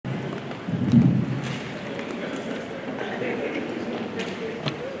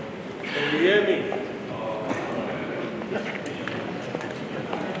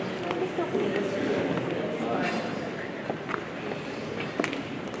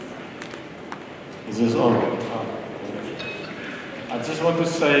Is this on? Oh. I just want to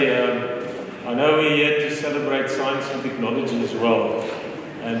say, I know we're here to celebrate science and technology as well.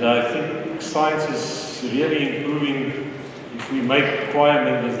 And I think science is really improving if we make choir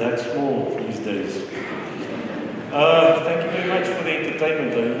members that small these days. Thank you very much for the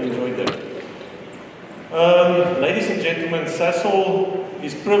entertainment. I really enjoyed that. Ladies and gentlemen, Sasol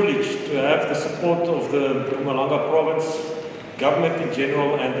is privileged to have the support of the Mpumalanga province, government in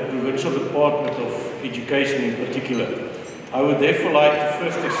general, and the Provincial Department of Education in particular. I would therefore like to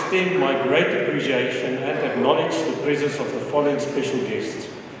first extend my great appreciation and acknowledge the presence of the following special guests.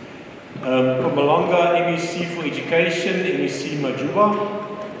 Mpumalanga MEC for Education, MEC Majuba,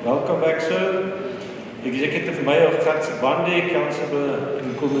 welcome back, sir. Executive Mayor of Gatsabande, Councillor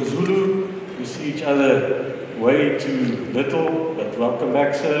Nkomazulu. We see each other way too little, but welcome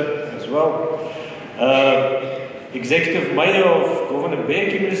back, sir, as well. Executive Mayor of Governor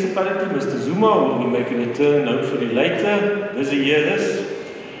Beki Municipality, Mr. Zuma, will be making a turn hopefully later. Busy year this.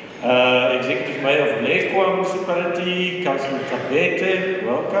 Executive Mayor of Lekwa Municipality, Councillor Tabete,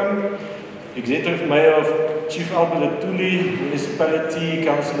 welcome. Executive Mayor of Chief Albelatuli Municipality,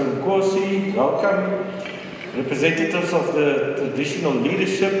 Councillor Nkosi, welcome. Representatives of the traditional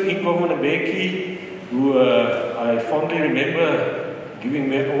leadership in Governor Beki, who I fondly remember giving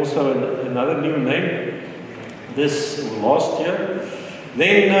me also another new name this last year.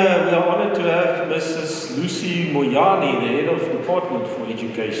 Then we are honored to have Mrs. Lucy Moyani, the Head of Department for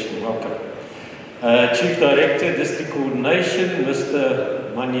Education. Welcome. Chief Director, District Coordination,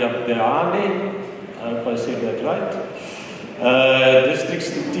 Mr. Manyabeane. I hope I said that right.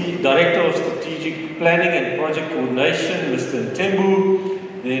 Director of Strategic Planning and Project Coordination, Mr. Ntembu.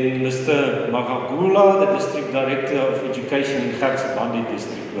 Then Mr. Magagula, the District Director of Education in Gatsabande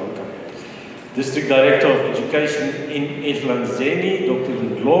District. Welcome. District Director of Education in Edlanzeni, Dr.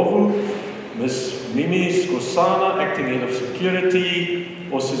 Ndlovu, Ms. Mimi Skosana, Acting Head of Security,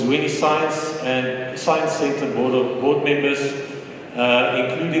 Osizweni Science and Science Center board members,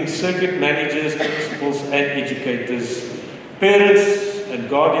 including circuit managers, principals and educators, parents and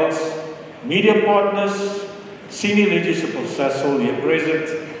guardians, media partners, senior leadership of Sasol here present,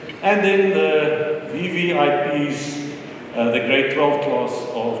 and then the VVIPs, the grade 12 class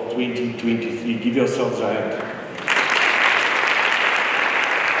of 2023. Give yourselves a hand.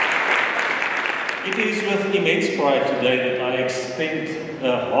 It is with immense pride today that I extend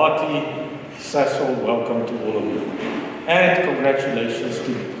a hearty Sasol welcome to all of you. And congratulations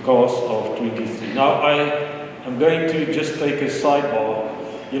to the class of 23. Now I'm going to just take a sidebar.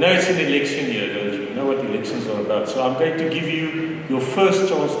 You know it's an election year, don't you? You know what elections are about. So I'm going to give you your first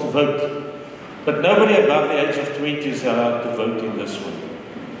chance to vote. But nobody above the age of 20 is allowed to vote in this one.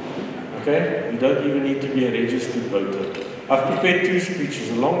 Okay? You don't even need to be a registered voter. I've prepared two speeches,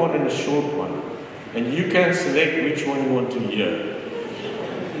 a long one and a short one. And you can select which one you want to hear.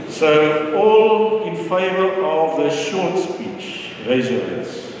 So, all in favor of the short speech, raise your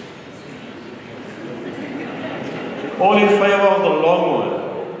hands. All in favor of the long one?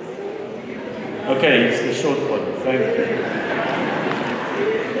 Okay, it's the short one. Thank you.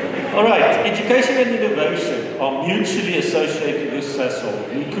 All right, education and innovation are mutually associated with Sasol.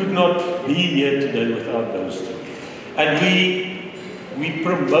 We could not be here today without those two. And we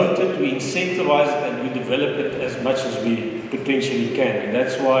promote it, we incentivize it, and we develop it as much as we potentially can. And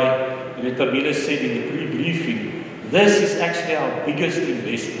that's why Retabile said in the pre-briefing, this is actually our biggest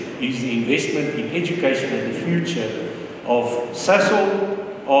investment, is the investment in education and the future of Sasol,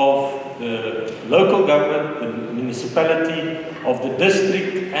 of the local government, the municipality, of the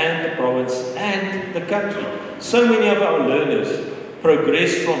district and the province and the country. So many of our learners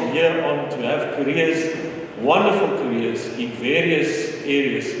progress from here on to have careers, wonderful careers in various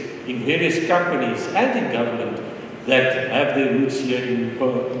areas, in various companies and in government that have their roots here in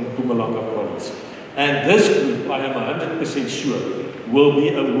Mpumalanga province. And this group, I am 100% sure, will be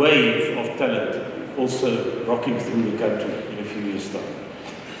a wave of talent also rocking through the country in a few years' time.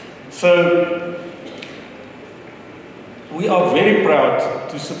 So, we are very proud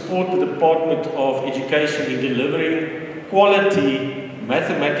to support the Department of Education in delivering quality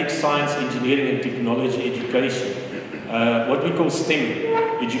mathematics, science, engineering and technology education, what we call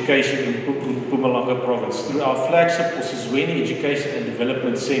STEM education in Mpumalanga province, through our flagship Osizweni Education and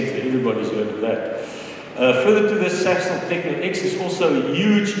Development Center. Everybody's heard of that. Further to this, Sasol Techno-X is also a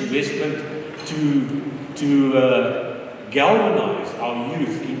huge investment to galvanize our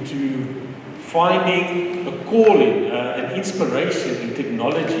youth into finding a calling, an inspiration in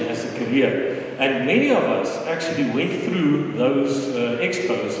technology as a career. And many of us actually went through those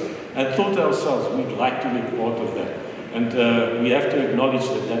expos and thought to ourselves, we'd like to be part of that. And we have to acknowledge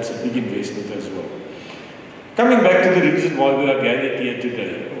that that's a big investment as well. Coming back to the reason why we are gathered here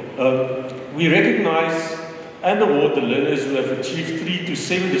today, we recognize and award the learners who have achieved 3 to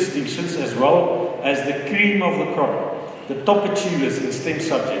 7 distinctions, as well as the cream of the crop, the top achievers in STEM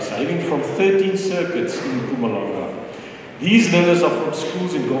subjects, hailing from 13 circuits in Mpumalanga. These learners are from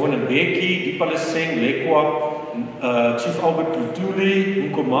schools in Governor Mbeki, Dipaleseng, Lekwa, Chief Albert Lutuli,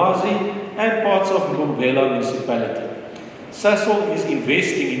 Nkomazi, and parts of Mbombela municipality. Sasol is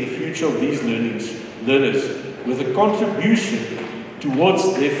investing in the future of these learners with a contribution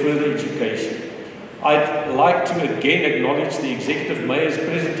towards their further education. I'd like to again acknowledge the executive mayors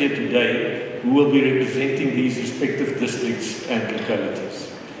present here today who will be representing these respective districts and localities.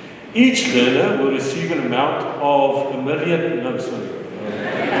 Each learner will receive an amount of $1 million, no, sorry.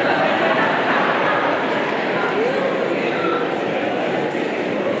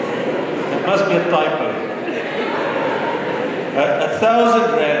 That must be a typo.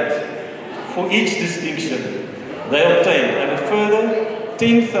 1,000 rand for each distinction they obtain, and a further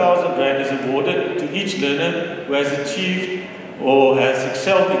 10,000 rand is awarded to each learner who has achieved or has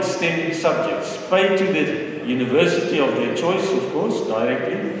excelled in STEM subjects, paid to the university of their choice, of course,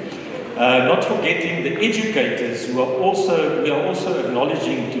 directly. Not forgetting the educators who we are also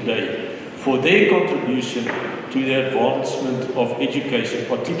acknowledging today for their contribution to the advancement of education,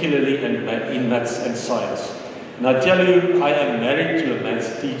 particularly in maths and science. And I tell you, I am married to a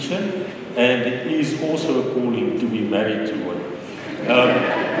maths teacher, and it is also a calling to be married to one.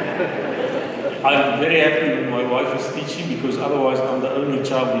 I'm very happy when my wife is teaching, because otherwise I'm the only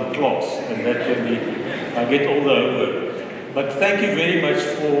child in class, and that can be, I get all the homework. But thank you very much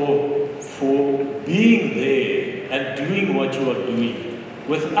for being there and doing what you are doing.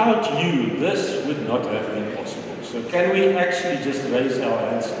 Without you, this would not have been possible. So can we actually just raise our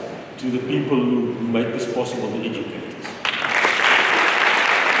hands to the people who make this possible, the educators?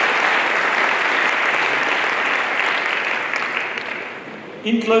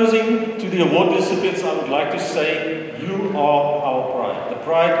 In closing, to the award recipients, I would like to say, you are our pride. The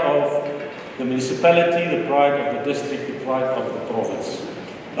pride of the municipality, the pride of the district, the pride of the province.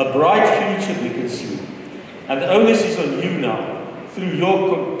 A bright future we can see. And the onus is on you now, through your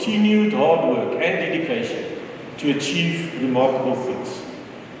continued hard work and dedication, to achieve remarkable things.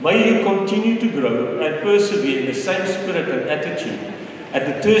 May you continue to grow and persevere in the same spirit and attitude at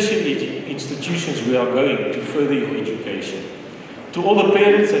the tertiary institutions we are going to further your education. To all the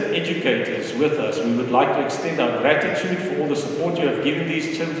parents and educators with us, we would like to extend our gratitude for all the support you have given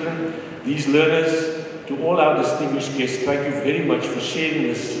these children, these learners. To all our distinguished guests, thank you very much for sharing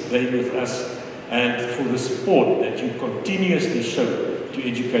this day with us and for the support that you continuously show to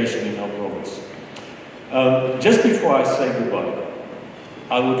education in our province. Just before I say goodbye,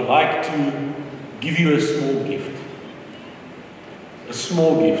 I would like to give you a small gift. A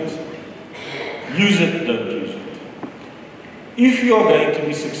small gift. Use it, don't use it. If you are going to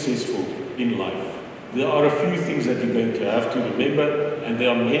be successful in life, there are a few things that you're going to have to remember, and there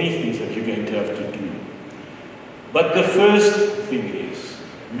are many things that you're going to have to do. But the first thing is,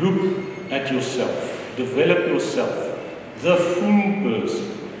 look at yourself, develop yourself, the full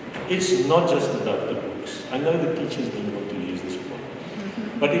person. It's not just about the books. I know the teachers don't want to use this point,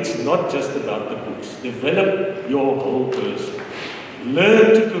 but it's not just about the books. Develop your whole person.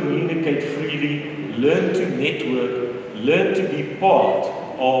 Learn to communicate freely, learn to network, learn to be part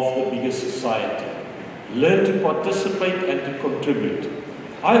of the bigger society. Learn to participate and to contribute.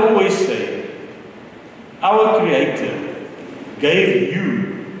 I always say, our Creator gave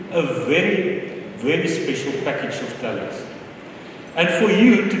you a very, very special package of talents. And for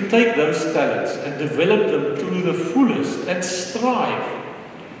you to take those talents and develop them to the fullest and strive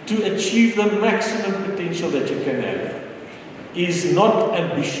to achieve the maximum potential that you can have is not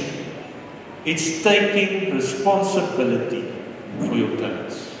ambition. It's taking responsibility for your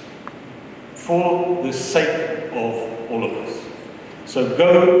talents, for the sake of all of us. So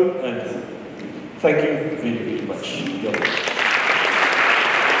go and thank you very, very much.